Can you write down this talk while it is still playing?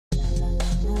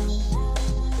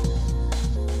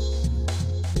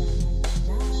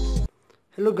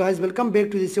Hello guys, welcome back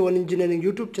to the Civil Engineering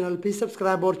YouTube channel. Please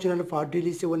subscribe our channel for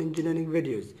daily civil engineering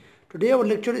videos. Today our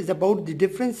lecture is about the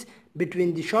difference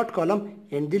between the short column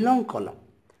and the long column.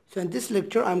 So in this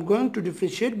lecture I am going to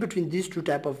differentiate between these two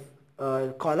type of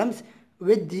columns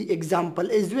with the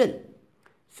example as well.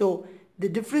 So the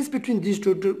difference between these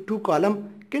two columns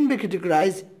can be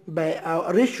categorized by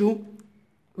a ratio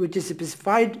which is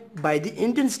specified by the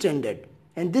Indian standard,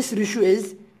 and this ratio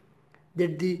is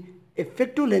that the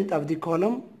effective length of the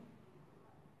column,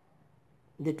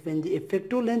 that when the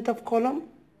effective length of column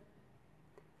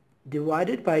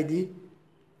divided by the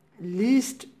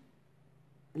least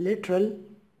lateral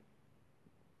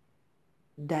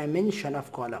dimension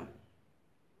of column,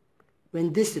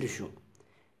 when this ratio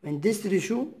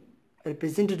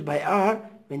represented by R,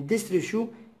 when this ratio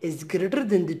is greater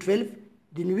than the 12,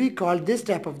 then we call this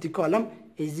type of the column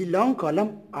is the long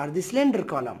column or the slender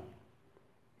column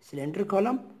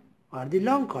or the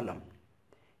long column.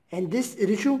 And this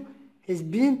ratio has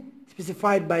been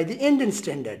specified by the Indian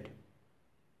standard,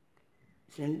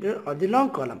 slender or the long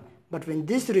column. But when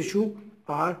this ratio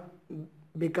R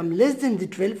become less than the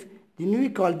 12, then we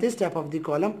call this type of the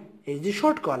column as the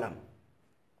short column.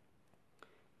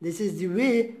 This is the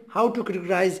way how to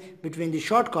categorize between the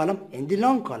short column and the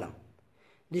long column.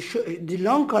 The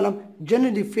long column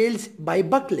generally fails by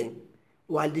buckling,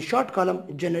 while the short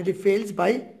column generally fails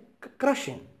by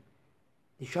crushing.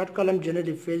 The short column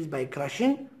generally fails by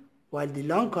crushing, while the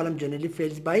long column generally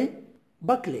fails by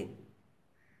buckling.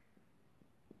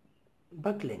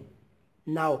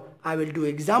 Now I will do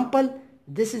example.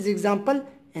 This is example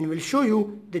and will show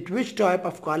you that which type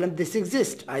of column this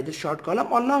exists, either short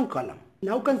column or long column.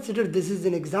 Now consider this is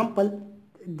an example.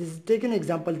 Take an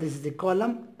example. This is a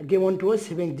column given to us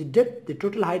having the depth. The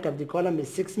total height of the column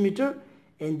is 6 meter,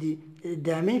 and the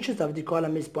dimensions of the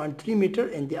column is 0.3 meter,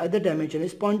 and the other dimension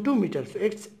is 0.2 meter. So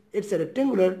it's a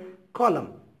rectangular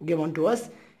column given to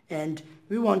us, and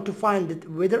we want to find that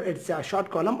whether it's a short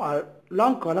column or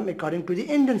long column according to the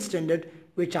Indian standard,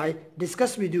 which I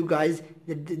discussed with you guys,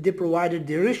 that they provided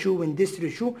the ratio. When this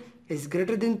ratio is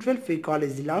greater than 12, we call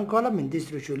as the long column, and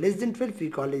this ratio less than 12, we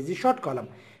call as the short column.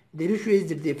 The ratio is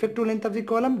that the effective length of the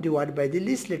column divided by the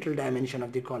least lateral dimension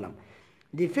of the column.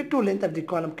 The effective length of the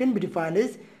column can be defined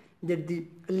as that the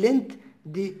length,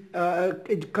 the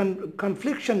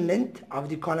confliction length of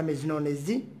the column is known as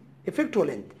the effective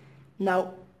length.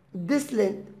 Now this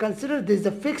length, consider this is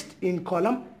a fixed in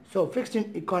column. So fixed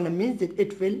in column means that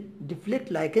it will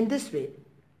deflect like in this way.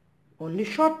 Only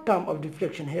short term of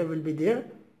deflection here will be there,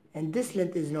 and this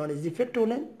length is known as the effective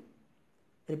length,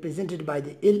 represented by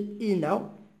the LE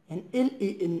now, and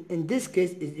LE in this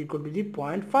case is equal to the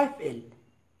 0.5 L.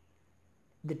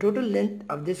 The total length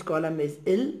of this column is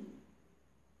L,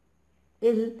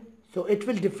 so it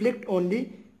will deflect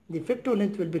only. The effective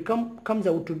length will comes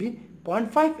out to be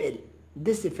 0.5 L,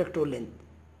 this effective length,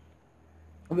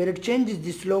 where it changes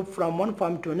the slope from one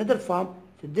form to another form.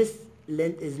 So this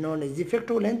length is known as the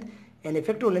effective length, and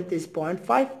effective length is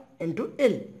 0.5 into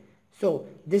L. So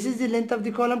this is the length of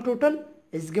the column total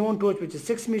is given to us, which is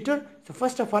 6 meter. So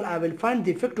first of all I will find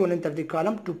the effective length of the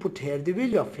column to put here the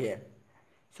value of here.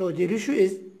 So the ratio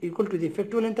is equal to the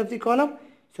effective length of the column.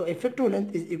 So effective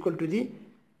length is equal to the,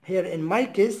 here in my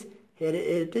case, here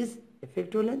it is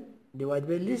effective length divided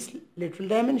by least lateral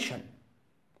dimension.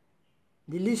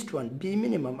 The least one, B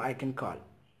minimum I can call.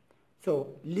 So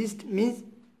least means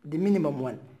the minimum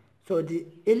one. So the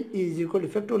L is equal,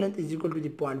 effective length is equal to the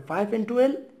 0.5 into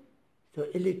L. So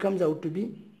L comes out to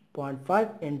be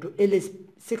 0.5 into L is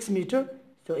 6 meter.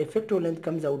 So effective length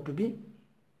comes out to be,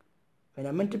 when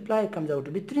I multiply, it comes out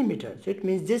to be 3 meter. So it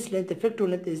means this length, effective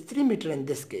length is 3 meter in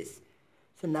this case.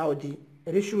 So now the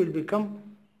ratio will become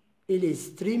L is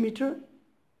 3 meter,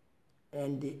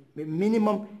 and the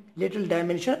minimum lateral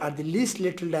dimension or the least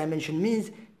lateral dimension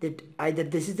means that either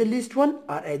this is the least one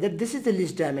or either this is the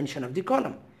least dimension of the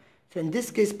column. So in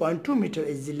this case 0.2 meter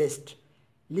is the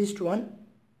least one.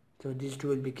 So these two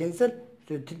will be cancelled.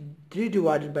 So 3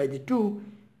 divided by the 2,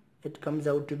 it comes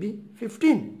out to be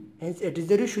 15. Hence it is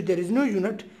the ratio, there is no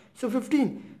unit. So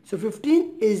 15. So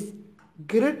 15 is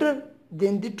greater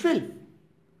than the 12.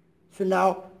 So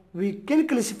now we can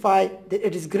classify that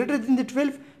it is greater than the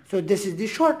 12. So this is the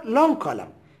long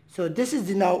column. So this is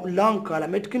the now long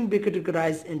column. It can be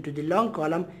categorized into the long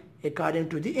column according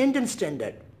to the Indian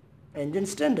standard.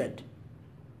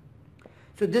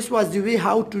 So this was the way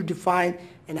how to define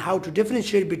and how to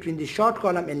differentiate between the short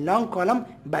column and long column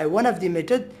by one of the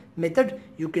method.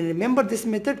 You can remember this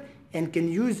method and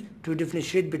can use to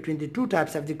differentiate between the two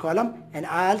types of the column. And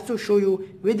I also show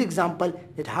you with example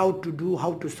that how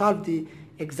to solve the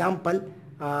example,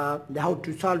 how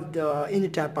to solve any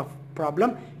type of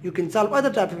problem. You can solve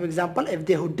other type of example if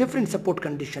they have different support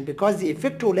condition, because the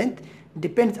effective length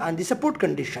depends on the support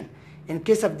condition. In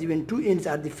case of when two ends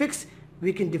are the fixed,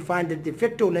 we can define that the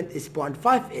effective length is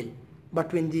 0.5 L.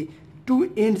 But when the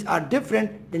two ends are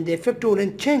different, then the effective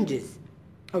length changes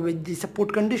with the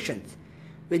support conditions,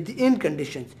 with the end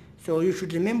conditions. So you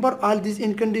should remember all these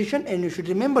end conditions, and you should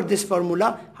remember this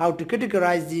formula, how to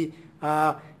categorize the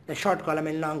short column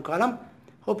and long column.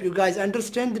 Hope you guys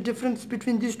understand the difference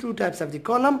between these two types of the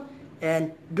column,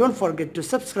 and don't forget to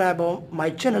subscribe on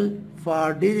my channel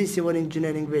for daily civil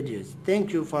engineering videos.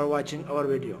 Thank you for watching our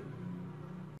video.